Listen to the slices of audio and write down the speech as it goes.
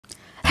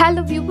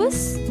Hello viewers,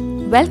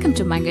 welcome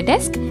to my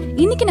desk.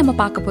 இன்னைக்கு நம்ம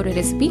பார்க்க போற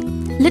recipe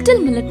Little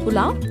Millet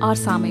Pulao or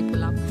Samai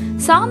Pulao.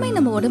 சாமை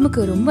நம்ம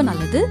உடம்புக்கு ரொம்ப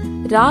நல்லது.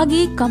 ராகி,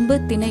 கம்பு,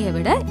 திணையை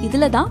விட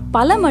இதுல தான்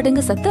பல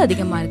மடங்கு சத்து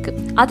அதிகமா இருக்கு.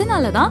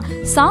 அதனால தான்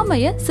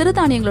சாமையை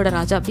சிறுதானியங்களோட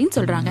ராஜா அப்படின்னு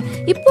சொல்றாங்க.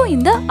 இப்போ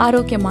இந்த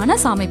ஆரோக்கியமான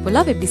சாமை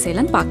புலாவ் எப்படி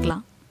செய்யலாம்னு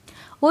பார்க்கலாம்.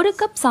 ஒரு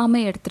கப்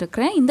சாமை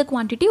எடுத்துருக்கிறேன். இந்த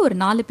குவான்டிட்டி ஒரு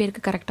 4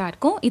 பேருக்கு கரெக்டாக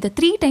இருக்கும். இதை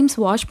 3 டைம்ஸ்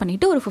வாஷ்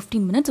பண்ணிவிட்டு ஒரு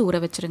 15 மினிட்ஸ்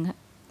ஊற வச்சுருங்க.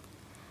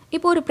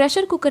 இப்போ ஒரு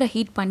ப்ரெஷர் குக்கரை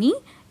ஹீட் பண்ணி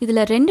இதில்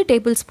 2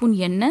 டேபிள் ஸ்பூன்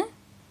எண்ணெய்,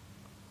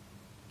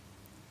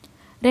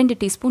 2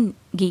 டீஸ்பூன்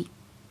கீ.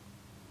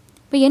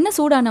 இப்போ எண்ணெய்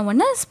சூடான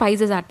உடனே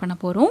ஸ்பைசஸ் ஆட் பண்ண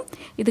போகிறோம்.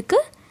 இதுக்கு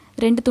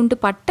 2 துண்டு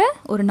பட்டை,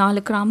 ஒரு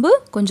 4 கிராம்பு,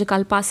 கொஞ்சம்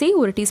கல்பாசி,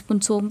 ஒரு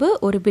டீஸ்பூன் சோம்பு,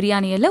 ஒரு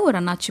பிரியாணி இலை, ஒரு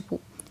அன்னாச்சி பூ.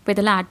 இப்போ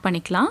இதெல்லாம் ஆட்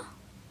பண்ணிக்கலாம்.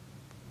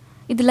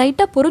 இது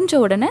லைட்டாக பொரிஞ்ச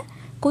உடனே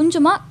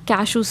கொஞ்சமாக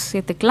கேஷ்யூஸ்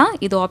சேர்த்துக்கலாம்.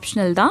 இது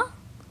ஆப்ஷனல் தான்.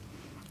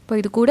 இப்போ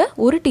இது கூட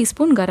 1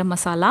 டீஸ்பூன் கரம்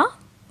மசாலா.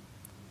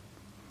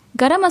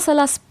 கரம்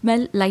மசாலா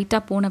ஸ்மெல்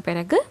லைட்டாக போன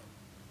பிறகு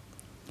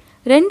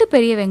 2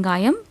 பெரிய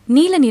வெங்காயம்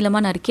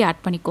நீளமாக நறுக்கி ஆட்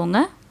பண்ணிக்கோங்க.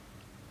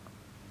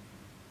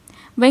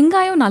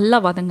 வெங்காயம் நல்லா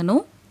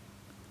வதங்கணும்.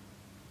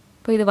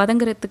 இப்போ இது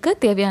வதங்குறதுக்கு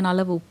தேவையான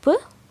அளவு உப்பு.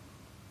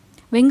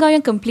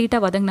 வெங்காயம்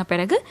கம்ப்ளீட்டாக வதங்கின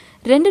பிறகு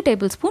 2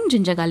 table spoon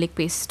ginger garlic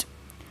paste.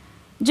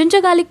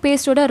 Ginger garlic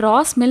பேஸ்ட்டோட raw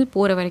smell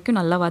போகிற வரைக்கும்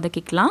நல்லா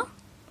வதக்கிக்கலாம்.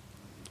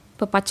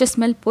 இப்போ பச்சை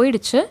ஸ்மெல்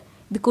போயிடுச்சு.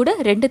 இது கூட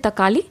 2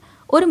 தக்காளி,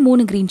 ஒரு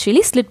 3 க்ரீன்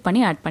சில்லி ஸ்லிட்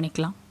பண்ணி ஆட்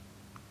பண்ணிக்கலாம்.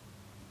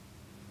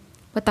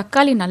 இப்போ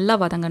தக்காளி நல்லா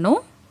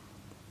வதங்கணும்.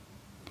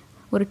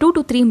 ஒரு 2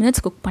 to 3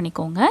 மினிட்ஸ் குக்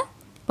பண்ணிக்கோங்க.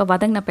 இப்போ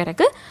வதங்கின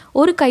பிறகு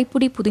ஒரு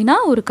கைப்பிடி புதினா,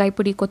 ஒரு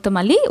கைப்பிடி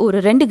கொத்தமல்லி, ஒரு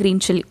 2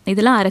 க்ரீன் சில்லி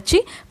இதெல்லாம் அரைச்சி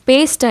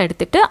பேஸ்ட்டாக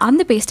எடுத்துகிட்டு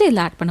அந்த பேஸ்ட்டை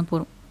இதில் ஆட் பண்ண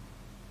போகிறோம்.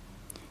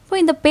 இப்போ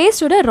இந்த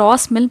பேஸ்ட்டோட ரா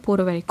ஸ்மெல்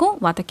போகிற வரைக்கும்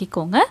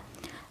வதக்கிக்கோங்க.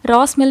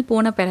 ரா ஸ்மெல்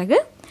போன பிறகு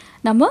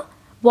நம்ம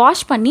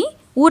வாஷ் பண்ணி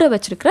ஊற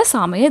வச்சுருக்கிற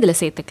சாமையை இதில்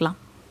சேர்த்துக்கலாம்.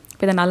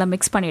 இப்போ இதை நல்லா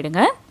மிக்ஸ்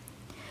பண்ணிவிடுங்க.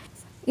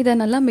 இதை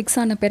நல்லா மிக்ஸ்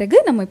ஆன பிறகு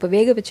நம்ம இப்போ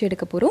வேக வச்சு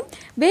எடுக்க போகிறோம்.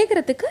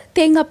 வேகிறதுக்கு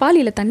தேங்காய் பால்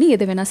இல்லை தண்ணி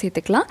எது வேணால்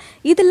சேர்த்துக்கலாம்.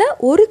 இதில்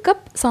 1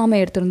 கப் சாமை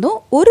எடுத்திருந்தோம்.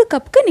 1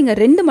 கப்புக்கு நீங்கள்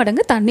 2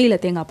 மடங்கு தண்ணி இல்லை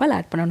தேங்காய் பால்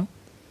ஆட் பண்ணணும்.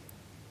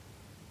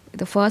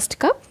 இது ஃபர்ஸ்ட்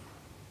கப்,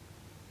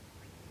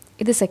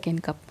 இது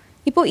செகண்ட் கப்.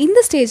 இப்போது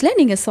இந்த ஸ்டேஜில்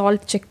நீங்கள்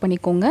சால்ட் செக்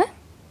பண்ணிக்கோங்க.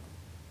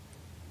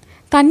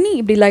 தண்ணி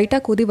இப்படி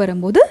லைட்டாக கொதி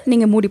வரும்போது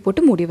நீங்கள் மூடி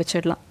போட்டு மூடி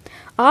வச்சிடலாம்.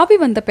 ஆவி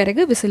வந்த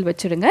பிறகு விசில்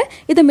வச்சுடுங்க.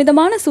 இதை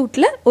மிதமான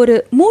சூட்டில் ஒரு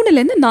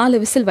 3லேருந்து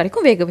 4 விசில்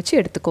வரைக்கும் வேக வச்சு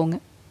எடுத்துக்கோங்க.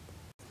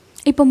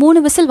 இப்போ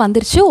 3 விசில்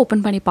வந்துருச்சு.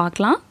 ஓப்பன் பண்ணி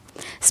பார்க்கலாம்.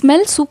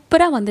 ஸ்மெல்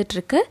சூப்பராக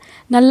வந்துட்டுருக்கு.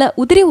 நல்ல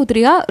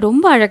உதிரியாக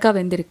ரொம்ப அழகாக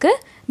வெந்திருக்கு.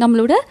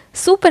 நம்மளோட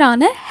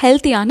சூப்பரான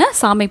ஹெல்த்தியான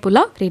சாமை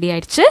புலாவ் ரெடி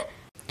ஆயிடுச்சு.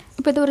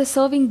 இப்போ இது ஒரு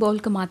சர்விங்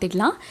பவுலுக்கு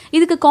மாற்றிடலாம்.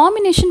 இதுக்கு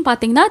காம்பினேஷன்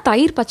பார்த்தீங்கன்னா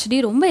தயிர் பச்சடி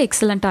ரொம்ப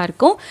எக்ஸலண்ட்டாக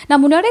இருக்கும்.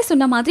 நான் முன்னாடியே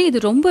சொன்ன மாதிரி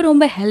இது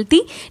ரொம்ப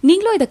ஹெல்த்தி.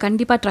 நீங்களும் இதை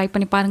கண்டிப்பாக ட்ரை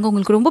பண்ணி பாருங்கள்.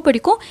 உங்களுக்கு ரொம்ப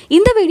பிடிக்கும்.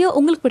 இந்த வீடியோ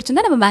உங்களுக்கு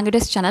பிடிச்சிருந்தா நம்ம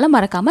மேங்கடெஸ் சேனலை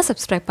மறக்காமல்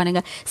சப்ஸ்கிரைப்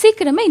பண்ணுங்கள்.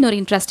 சீக்கிரமே இன்னொரு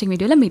இன்ட்ரெஸ்டிங்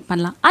வீடியோவில் மீட்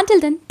பண்ணலாம்.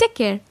 Until then, take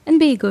care and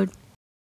be good.